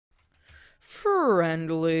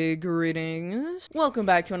Friendly greetings. Welcome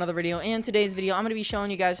back to another video. And today's video, I'm going to be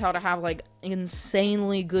showing you guys how to have like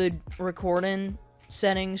insanely good recording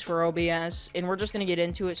settings for OBS, and we're just going to get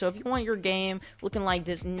into it. So if you want your game looking like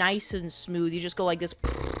this nice and smooth, you just go like this,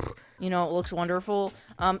 you know, it looks wonderful.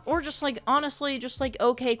 Or just like, honestly, just like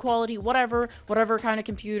okay quality, whatever kind of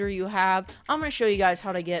computer you have. I'm going to show you guys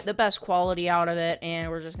how to get the best quality out of it,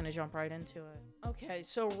 and we're just going to jump right into it. Okay,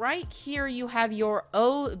 so right here you have your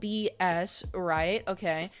OBS, right?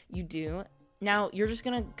 Okay, you do. Now, you're just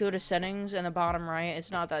gonna go to settings in the bottom right. It's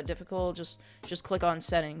not that difficult. Just click on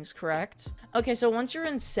settings, correct? Okay, so once you're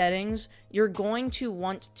in settings, you're going to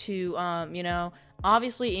want to, you know,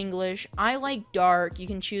 obviously English. I like dark. You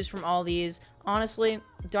can choose from all these. Honestly,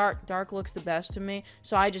 dark looks the best to me,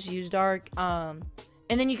 so I just use dark.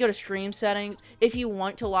 And then you go to stream settings. If you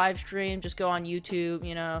want to live stream, just go on YouTube,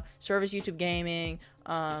 you know, service YouTube gaming,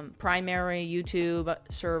 primary YouTube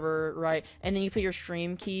server, right? And then you put your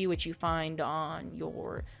stream key, which you find on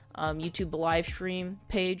your YouTube live stream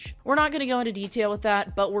page. We're not going to go into detail with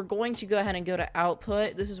that, but we're going to go ahead and go to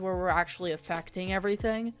output. This is where we're actually affecting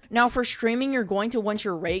everything. Now for streaming, you're going to want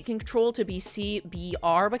your rate control to be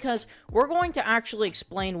CBR, because we're going to actually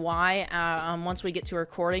explain why once we get to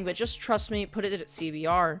recording, but just trust me, put it at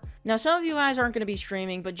CBR. Now some of you guys aren't going to be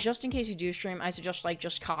streaming, but just in case you do stream, I suggest like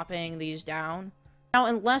just copying these down. Now,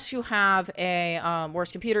 unless you have a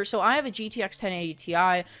worse computer, so I have a GTX 1080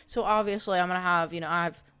 Ti, so obviously I'm going to have, you know, I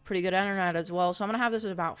have pretty good internet as well, so I'm going to have this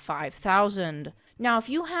at about 5,000. Now, if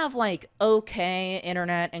you have, like, okay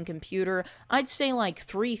internet and computer, I'd say, like,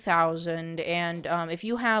 3,000, and if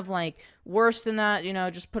you have, like, worse than that, you know,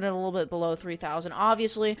 just put it a little bit below 3,000.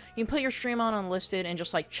 Obviously, you can put your stream on unlisted and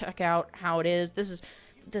just, like, check out how it is. This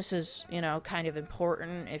is, you know, kind of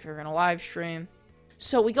important if you're going to live stream.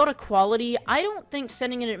 So we go to quality. I don't think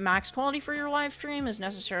setting it at max quality for your live stream is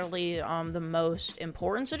necessarily the most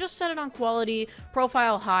important. So just set it on quality,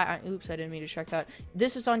 profile high. Oops, I didn't mean to check that.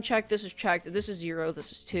 This is unchecked, this is checked, this is 0,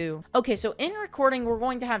 this is 2. Okay, so in recording, we're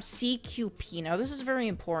going to have CQP. Now, this is very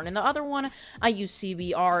important. And the other one, I use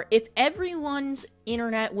CBR. If everyone's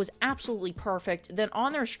internet was absolutely perfect, then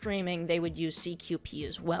on their streaming, they would use CQP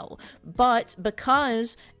as well. But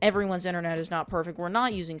because everyone's internet is not perfect, we're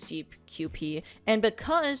not using CQP. And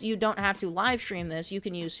because you don't have to live stream this, you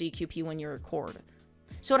can use CQP when you record.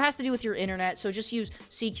 So it has to do with your internet, so just use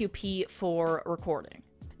CQP for recording.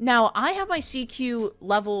 Now, I have my CQ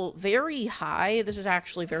level very high. This is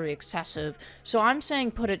actually very excessive. So I'm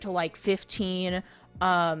saying put it to like 15.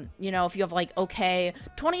 You know, if you have like okay,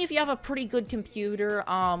 20 if you have a pretty good computer.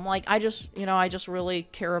 Like I just really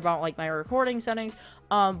care about like my recording settings.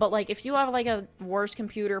 But like if you have like a worse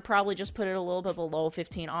computer, probably just put it a little bit below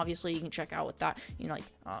 15. Obviously, you can check out with that, you know,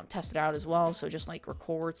 like test it out as well. So just like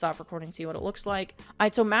stop recording, see what it looks like. All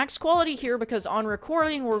right, so max quality here, because on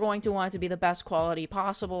recording, we're going to want it to be the best quality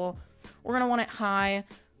possible. We're going to want it high,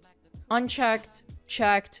 unchecked,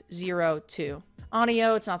 checked, 0, 2.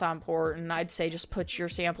 Audio, it's not that important. I'd say just put your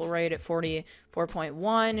sample rate at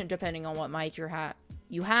 44.1, depending on what mic you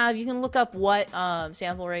have. You can look up what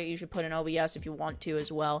sample rate you should put in OBS if you want to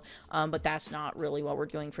as well, but that's not really what we're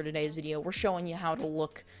doing for today's video. We're showing you how to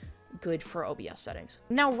look good for OBS settings.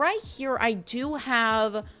 Now, right here, I do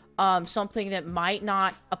have something that might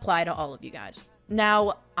not apply to all of you guys.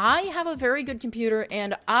 Now, I have a very good computer,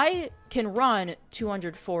 and I can run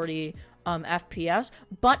 240 FPS,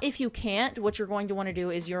 but if you can't, what you're going to want to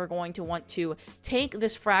do is you're going to want to take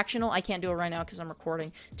this fractional, I can't do it right now because I'm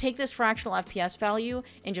recording, take this fractional FPS value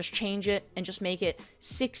and just change it and just make it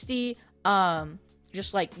 60,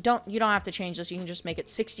 just like, you don't have to change this, you can just make it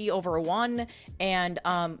 60/1, and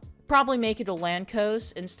probably make it a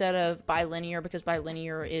Lancos instead of bilinear, because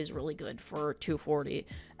bilinear is really good for 240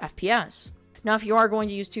 FPS. Now, if you are going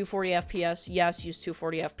to use 240 FPS, yes, use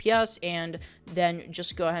 240 FPS, and then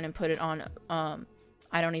just go ahead and put it on,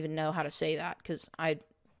 I don't even know how to say that, because I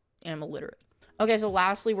am illiterate. Okay, so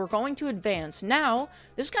lastly, we're going to advance. Now,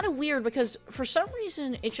 this is kind of weird, because for some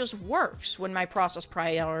reason, it just works when my process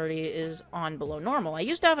priority is on below normal. I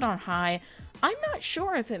used to have it on high. I'm not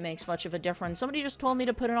sure if it makes much of a difference. Somebody just told me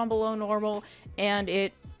to put it on below normal, and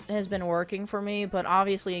it has been working for me, but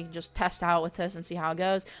obviously you can just test out with this and see how it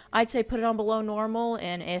goes. I'd say put it on below normal,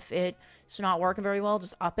 and if it's not working very well,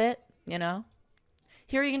 just up it, you know.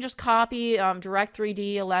 Here you can just copy Direct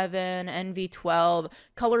 3D 11, NV12,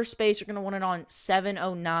 color space, you're going to want it on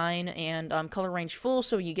 709, and color range full,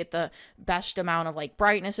 so you get the best amount of like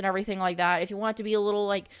brightness and everything like that. If you want it to be a little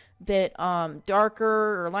like bit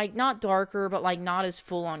darker, or like not darker, but like not as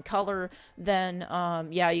full on color, then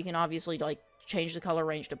yeah, you can obviously like change the color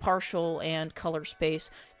range to partial and color space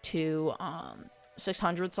to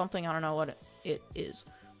 600 something. I don't know what it is.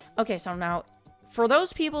 Okay, so now, for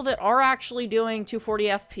those people that are actually doing 240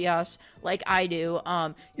 FPS, like I do,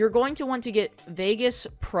 you're going to want to get Vegas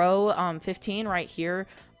Pro 15 right here.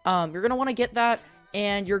 You're going to want to get that,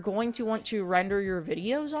 and you're going to want to render your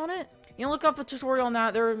videos on it. You can look up a tutorial on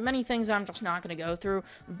that. There are many things I'm just not going to go through,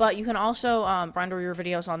 but you can also render your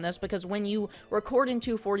videos on this, because when you record in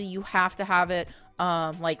 240, you have to have it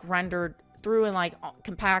like rendered through and like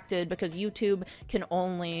compacted, because YouTube can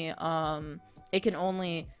only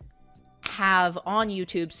have on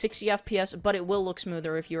YouTube 60 FPS, but it will look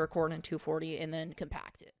smoother if you record in 240 and then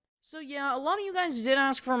compact it. So yeah, a lot of you guys did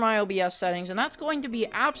ask for my OBS settings, and that's going to be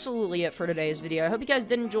absolutely it for today's video. I hope you guys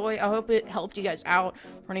did enjoy. I hope it helped you guys out.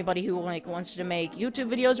 For anybody who like wants to make YouTube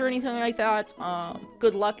videos or anything like that,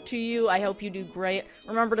 good luck to you. I hope you do great.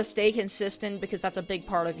 Remember to stay consistent, because that's a big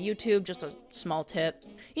part of YouTube. Just a small tip.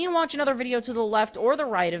 You can watch another video to the left or the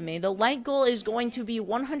right of me. The like goal is going to be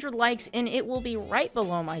 100 likes, and it will be right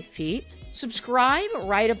below my feet. Subscribe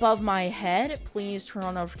right above my head. Please turn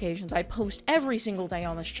on notifications. I post every single day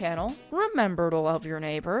on this channel. Remember to love your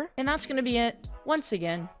neighbor. And that's going to be it. Once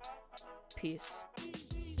again, peace.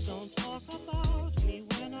 Don't talk about